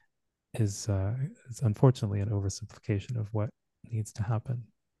is unfortunately an oversimplification of what needs to happen.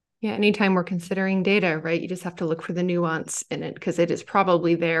 Yeah, anytime we're considering data, right, you just have to look for the nuance in it because it is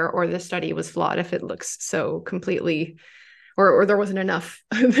probably there, or the study was flawed if it looks so completely, or there wasn't enough,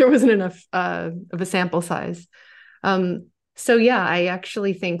 there wasn't enough of a sample size. So yeah, I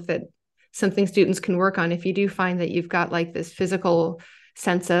actually think that something students can work on if you do find that you've got like this physical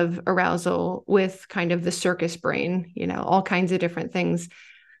sense of arousal with kind of the circus brain, all kinds of different things.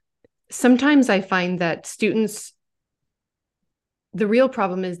 Sometimes I find that the real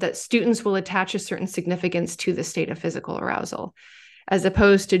problem is that students will attach a certain significance to the state of physical arousal. as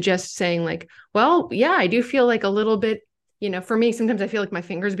opposed to just saying like, well, yeah, I do feel like a little bit, for me, sometimes I feel like my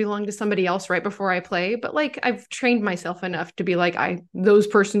fingers belong to somebody else right before I play, but like I've trained myself enough to be like, those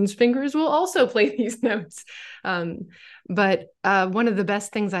person's fingers will also play these notes. Um, but one of the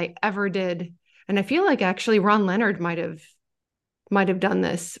best things I ever did, and I feel like actually Ron Leonard might have done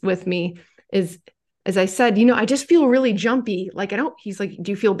this with me, is as I said, I just feel really jumpy. Like I don't, he's like,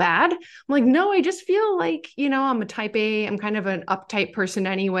 do you feel bad? I'm like, no, I just feel like, I'm a type A. I'm kind of an uptight person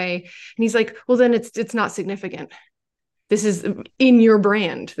anyway. And he's like, well, then it's not significant. This is in your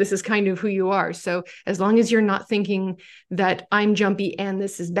brand. This is kind of who you are. So as long as you're not thinking that I'm jumpy and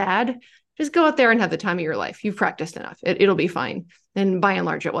this is bad, just go out there and have the time of your life. You've practiced enough. It'll be fine. And by and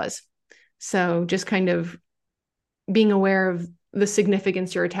large, it was. So just kind of being aware of the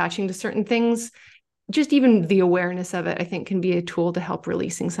significance you're attaching to certain things, just even the awareness of it, I think can be a tool to help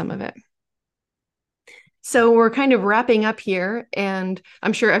releasing some of it. So we're kind of wrapping up here, and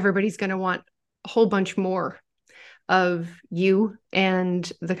I'm sure everybody's going to want a whole bunch more of you and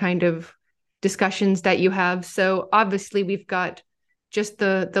the kind of discussions that you have. So obviously we've got just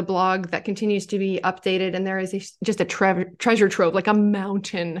the blog that continues to be updated, and there is just a treasure trove, like a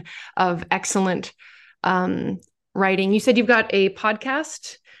mountain of excellent writing. You said you've got a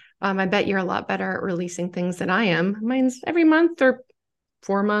podcast. I bet you're a lot better at releasing things than I am. Mine's every month or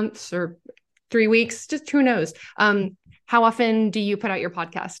 4 months or 3 weeks, just who knows. How often do you put out your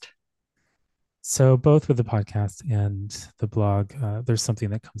podcast? So both with the podcast and the blog, there's something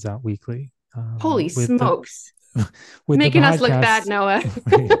that comes out weekly. Holy With the smokes. with the Making us look bad, podcast, Noah.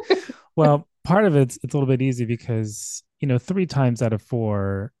 right, well, part of it's a little bit easy because 3 times out of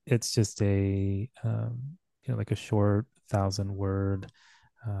four, it's just a like a short 1,000 word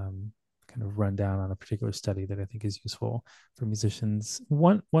um, kind of rundown on a particular study that I think is useful for musicians.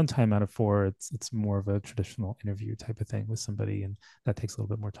 One time out of four, it's more of a traditional interview type of thing with somebody, and that takes a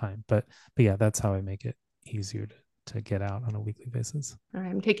little bit more time. But yeah, that's how I make it easier to get out on a weekly basis. All right,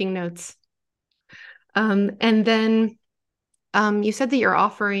 I'm taking notes. And then you said that you're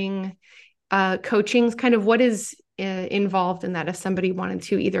offering coachings. Kind of what is involved in that if somebody wanted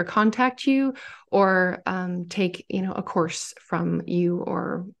to either contact you or take, a course from you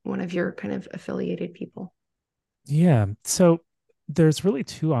or one of your kind of affiliated people? Yeah. So there's really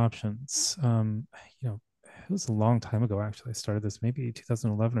two options. It was a long time ago, actually. I started this maybe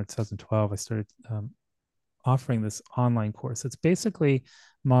 2011 or 2012. I started offering this online course. It's basically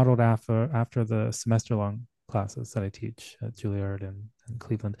modeled after the semester long classes that I teach at Juilliard and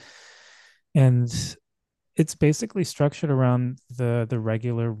Cleveland. And it's basically structured around the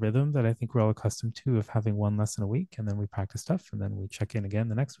regular rhythm that I think we're all accustomed to of having one lesson a week, and then we practice stuff, and then we check in again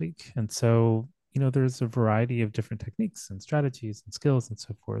the next week. And so, there's a variety of different techniques and strategies and skills and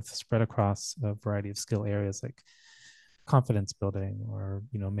so forth spread across a variety of skill areas like confidence building or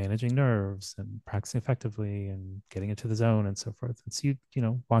managing nerves and practicing effectively and getting into the zone and so forth. And so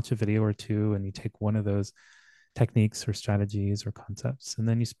you watch a video or two and you take one of those techniques or strategies or concepts, and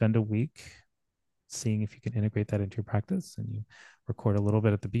then you spend a week seeing if you can integrate that into your practice, and you record a little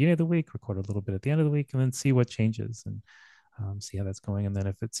bit at the beginning of the week, record a little bit at the end of the week, and then see what changes and see how that's going. And then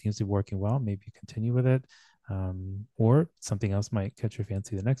if it seems to be working well, maybe you continue with it, or something else might catch your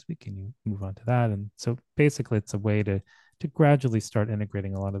fancy the next week and you move on to that. And so basically it's a way to gradually start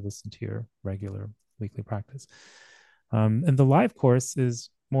integrating a lot of this into your regular weekly practice. And the live course is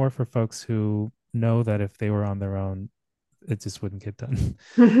more for folks who know that if they were on their own, it just wouldn't get done.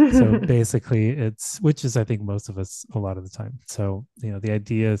 So basically which is I think most of us a lot of the time. So the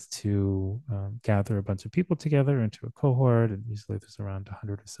idea is to gather a bunch of people together into a cohort, and usually there's around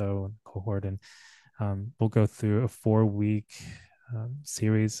 100 or so in a cohort, and we'll go through a 4-week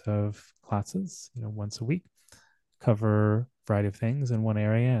series of classes, once a week, cover a variety of things in one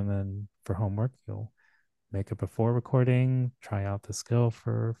area, and then for homework you'll make a before recording, try out the skill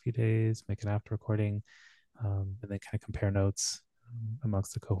for a few days, make an after recording, and then kind of compare notes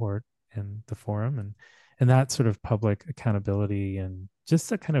amongst the cohort and the forum, and that sort of public accountability, and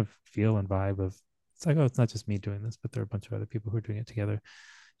just a kind of feel and vibe of it's like, oh, it's not just me doing this, but there are a bunch of other people who are doing it together.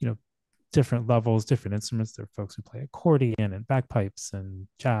 Different levels, different instruments. There are folks who play accordion and bagpipes and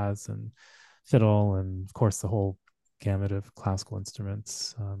jazz and fiddle, and of course the whole gamut of classical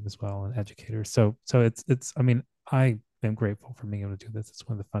instruments as well, and educators. So it's. I mean, I am grateful for being able to do this. It's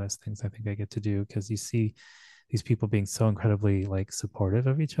one of the funnest things I think I get to do, because you see these people being so incredibly like supportive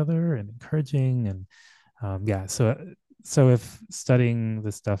of each other and encouraging, and yeah. So if studying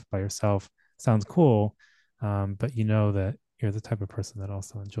this stuff by yourself sounds cool, but that you're the type of person that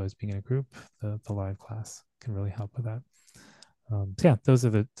also enjoys being in a group, the live class can really help with that. So yeah, those are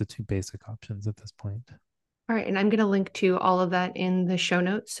the two basic options at this point. All right. And I'm going to link to all of that in the show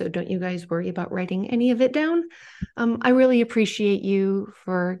notes. So don't you guys worry about writing any of it down. I really appreciate you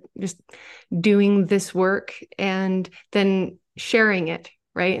for just doing this work and then sharing it,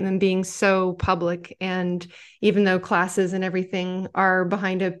 right? And then being so public. And even though classes and everything are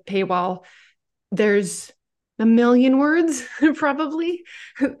behind a paywall, there's a million words probably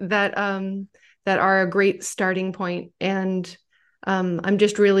that that are a great starting point. And I'm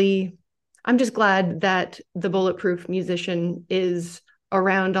just really, I'm just glad that the Bulletproof Musician is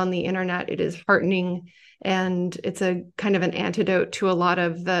around on the internet. It is heartening, and it's a kind of an antidote to a lot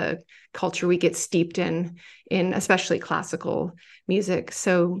of the culture we get steeped in especially classical music.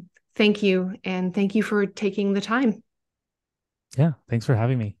 So thank you, and thank you for taking the time. Yeah, thanks for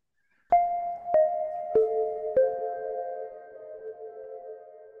having me.